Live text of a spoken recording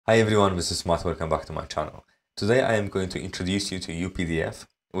Hi everyone, this is Matt. Welcome back to my channel. Today I am going to introduce you to UPDF,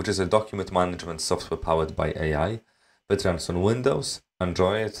 which is a document management software powered by AI that runs on Windows,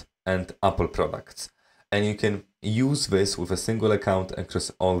 Android, and Apple products. And you can use this with a single account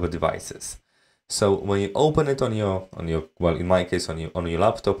across all the devices. So when you open it on your well, in my case on your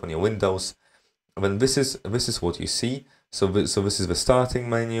laptop, on your Windows, then this is what you see. So this is the starting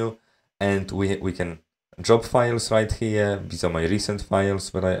menu, and we can drop files right here. These are my recent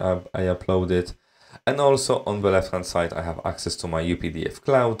files that I uploaded, and also on the left hand side I have access to my UPDF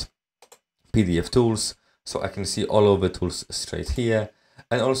cloud, PDF tools, so I can see all of the tools straight here,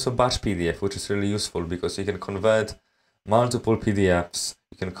 and also batch PDF, which is really useful because you can convert multiple PDFs,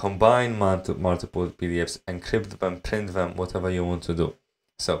 you can combine multiple PDFs, encrypt them, print them, whatever you want to do.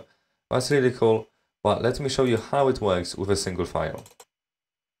 So that's really cool. But let me show you how it works with a single file.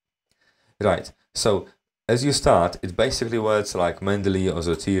 Right, so as you start, it basically works like Mendeley or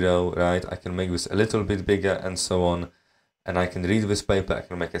Zotero, right? I can make this a little bit bigger and so on, and I can read this paper, I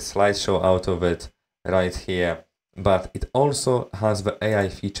can make a slideshow out of it right here, but it also has the AI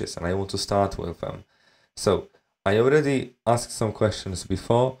features, and I want to start with them. So I already asked some questions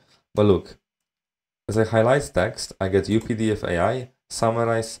before, but look, as I highlight text, I get UPDF AI,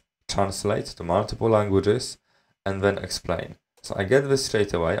 summarize, translate to multiple languages, and then explain. So I get this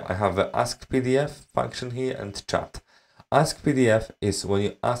straight away. I have the Ask PDF function here and chat. Ask PDF is when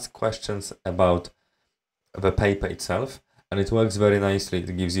you ask questions about the paper itself, and it works very nicely.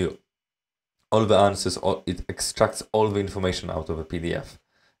 It gives you all the answers, or it extracts all the information out of a PDF,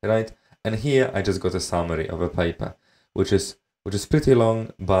 right? And here I just got a summary of a paper, which is pretty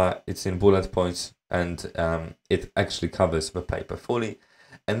long, but it's in bullet points, and it actually covers the paper fully.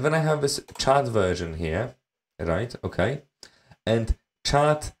 And then I have this chat version here, right? Okay. And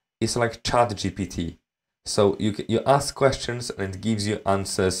chat is like ChatGPT. So you ask questions and it gives you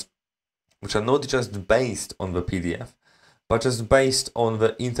answers which are not just based on the PDF, but just based on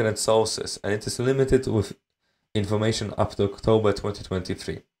the internet sources. And it is limited with information up to October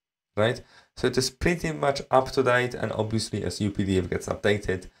 2023, right? So it is pretty much up to date. And obviously as UPDF gets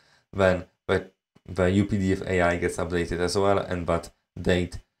updated, then the UPDF AI gets updated as well. And that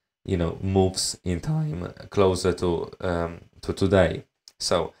date, moves in time closer to today.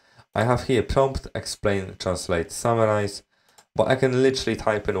 So I have here prompt, explain, translate, summarize, but I can literally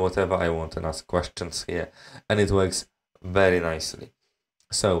type in whatever I want and ask questions here, and it works very nicely.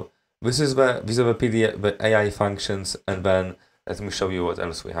 So these are the PDF, the AI functions, and then let me show you what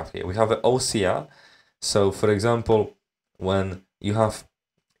else we have here. We have an OCR. So for example, when you have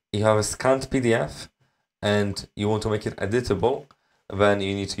a scanned PDF and you want to make it editable, then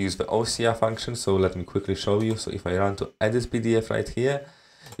you need to use the OCR function. So let me quickly show you. So if I run to edit PDF right here,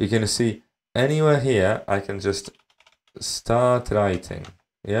 you can see anywhere here, I can just start writing.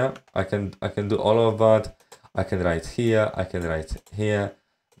 Yeah, I can do all of that. I can write here, I can write here,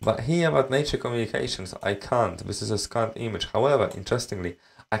 but here about Nature Communications, I can't. This is a scanned image. However, interestingly,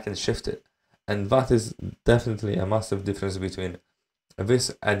 I can shift it. And that is definitely a massive difference between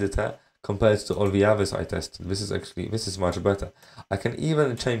this editor compared to all the others I tested. This is much better. I can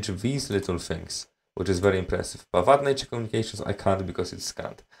even change these little things, which is very impressive. But that Nature Communications I can't because it's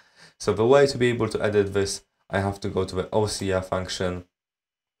scanned. So the way to be able to edit this, I have to go to the OCR function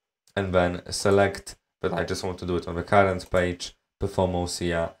and then select that I just want to do it on the current page, perform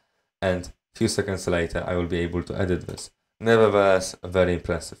OCR, and a few seconds later I will be able to edit this. Nevertheless, very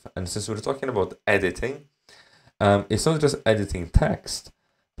impressive. And since we're talking about editing, it's not just editing text,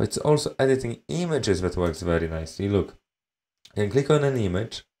 but it's also editing images that works very nicely. Look, I can click on an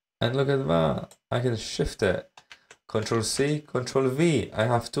image and look at that. I can shift it. Control C, Control V. I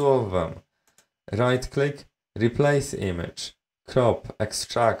have two of them. Right click, replace image, crop,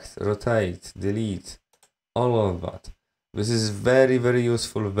 extract, rotate, delete, all of that. This is very, very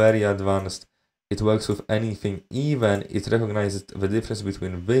useful, very advanced. It works with anything. Even it recognizes the difference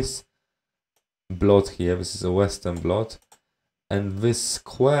between this blot here, this is a Western blot, and this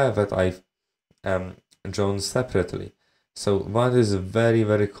square that I've drawn separately. So that is very,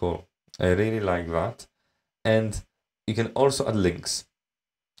 very cool. I really like that. And you can also add links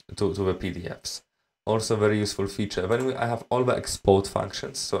to the PDFs. Also very useful feature. Then I have all the export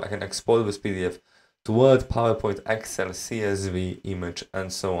functions. So I can export this PDF to Word, PowerPoint, Excel, CSV, image,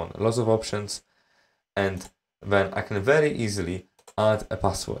 and so on. Lots of options. And then I can very easily add a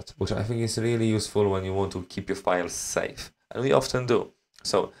password, which I think is really useful when you want to keep your files safe. And we often do.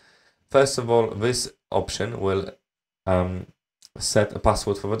 So first of all, this option will set a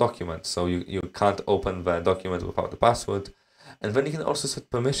password for the document. So you can't open the document without the password. And then you can also set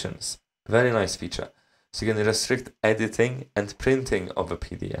permissions. Very nice feature. So you can restrict editing and printing of a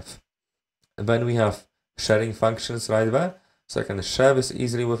PDF. And then we have sharing functions right there. So I can share this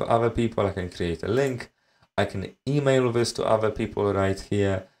easily with other people. I can create a link. I can email this to other people right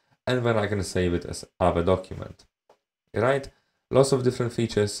here. And then I can save it as other document. Right? Lots of different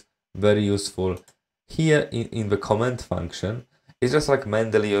features, very useful. Here in the comment function, it's just like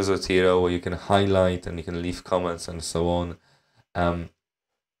Mendeley or Zotero, where you can highlight and you can leave comments and so on.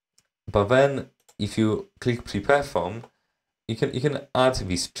 But then if you click prepare form, you can add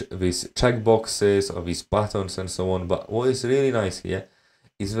these checkboxes or these buttons and so on. But what is really nice here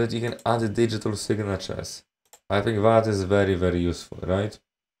is that you can add digital signatures. I think that is very, very useful, right?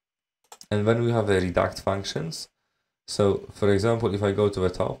 And then we have the redact functions. So for example, if I go to the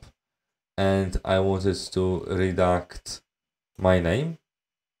top and I wanted to redact my name,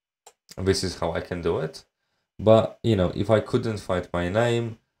 this is how I can do it. But you know, if I couldn't find my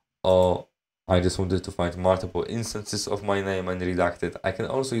name, or I just wanted to find multiple instances of my name and redact it, I can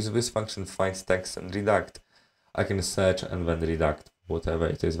also use this function, find text and redact. I can search and then redact whatever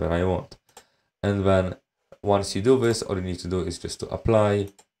it is that I want. And then once you do this, all you need to do is just to apply,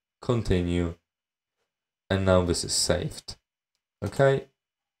 continue, and now this is saved. Okay.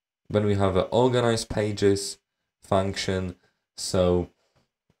 Then we have an organize pages function. So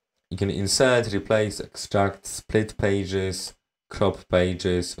you can insert, replace, extract, split pages, crop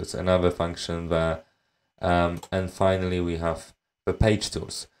pages. That's another function there. And finally, we have the page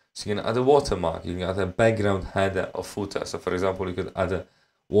tools. So you can add a watermark, you can add a background header or footer. So for example, you could add a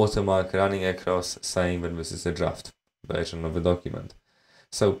watermark running across saying that this is a draft version of the document.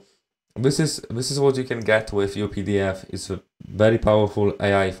 So this is what you can get with UPDF. It's a very powerful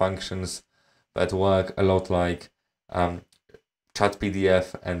AI functions that work a lot like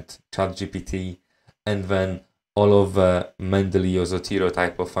ChatPDF and ChatGPT, and then all of the Mendeley or Zotero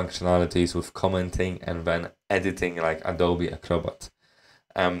type of functionalities with commenting and then editing like Adobe Acrobat.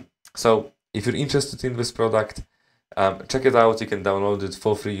 So if you're interested in this product, check it out. You can download it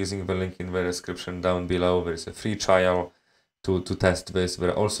for free using the link in the description down below. There is a free trial to test this. There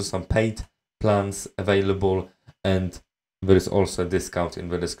are also some paid plans available, and there is also a discount in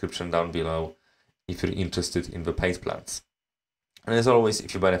the description down below if you're interested in the paid plans. And as always,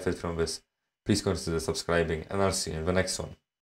 if you benefit from this, please consider subscribing, and I'll see you in the next one.